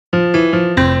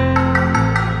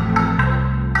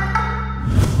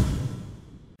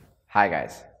Hi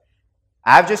guys,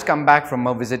 I've just come back from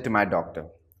a visit to my doctor.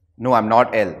 No, I'm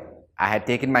not ill. I had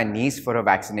taken my niece for a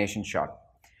vaccination shot.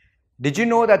 Did you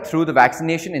know that through the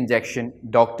vaccination injection,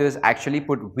 doctors actually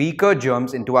put weaker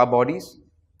germs into our bodies?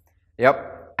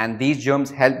 Yep, and these germs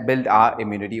help build our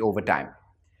immunity over time.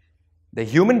 The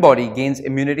human body gains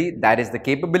immunity, that is the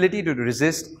capability to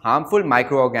resist harmful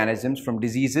microorganisms from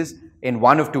diseases in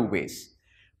one of two ways.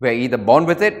 We're either born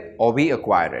with it or we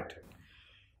acquire it.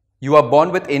 You are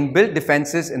born with inbuilt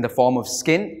defenses in the form of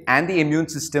skin and the immune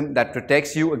system that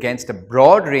protects you against a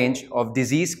broad range of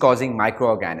disease-causing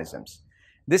microorganisms.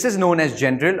 This is known as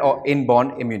general or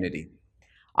inborn immunity.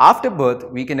 After birth,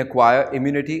 we can acquire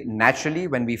immunity naturally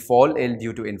when we fall ill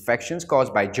due to infections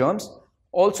caused by germs,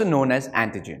 also known as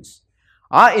antigens.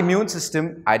 Our immune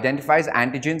system identifies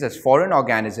antigens as foreign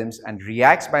organisms and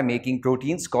reacts by making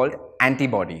proteins called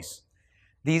antibodies.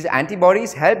 These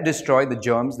antibodies help destroy the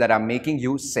germs that are making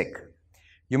you sick.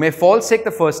 You may fall sick the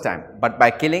first time, but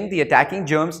by killing the attacking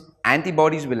germs,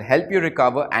 antibodies will help you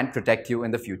recover and protect you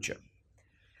in the future.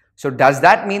 So does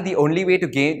that mean the only way to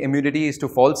gain immunity is to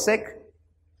fall sick?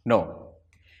 No.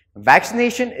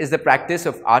 Vaccination is the practice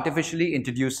of artificially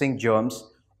introducing germs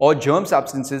or germ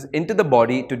substances into the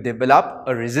body to develop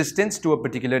a resistance to a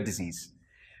particular disease.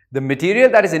 The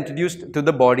material that is introduced to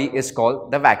the body is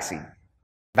called the vaccine.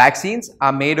 Vaccines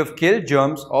are made of killed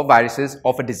germs or viruses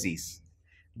of a disease.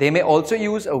 They may also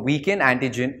use a weakened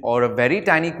antigen or a very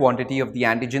tiny quantity of the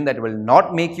antigen that will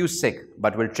not make you sick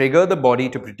but will trigger the body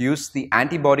to produce the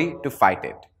antibody to fight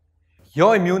it.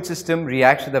 Your immune system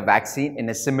reacts to the vaccine in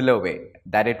a similar way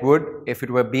that it would if it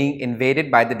were being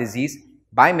invaded by the disease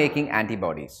by making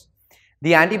antibodies.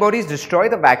 The antibodies destroy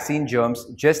the vaccine germs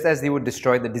just as they would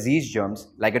destroy the disease germs,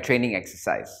 like a training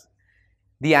exercise.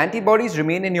 The antibodies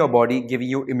remain in your body, giving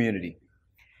you immunity.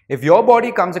 If your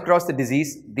body comes across the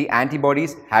disease, the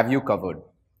antibodies have you covered.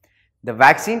 The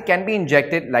vaccine can be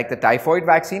injected like the typhoid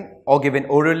vaccine or given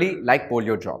orally like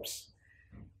polio drops.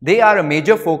 They are a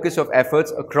major focus of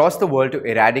efforts across the world to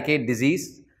eradicate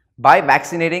disease by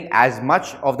vaccinating as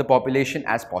much of the population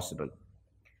as possible.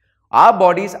 Our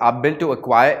bodies are built to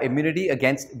acquire immunity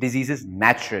against diseases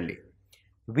naturally.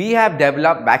 We have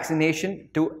developed vaccination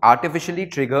to artificially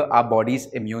trigger our body's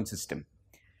immune system.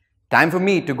 Time for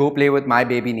me to go play with my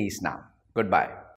baby niece now. Goodbye.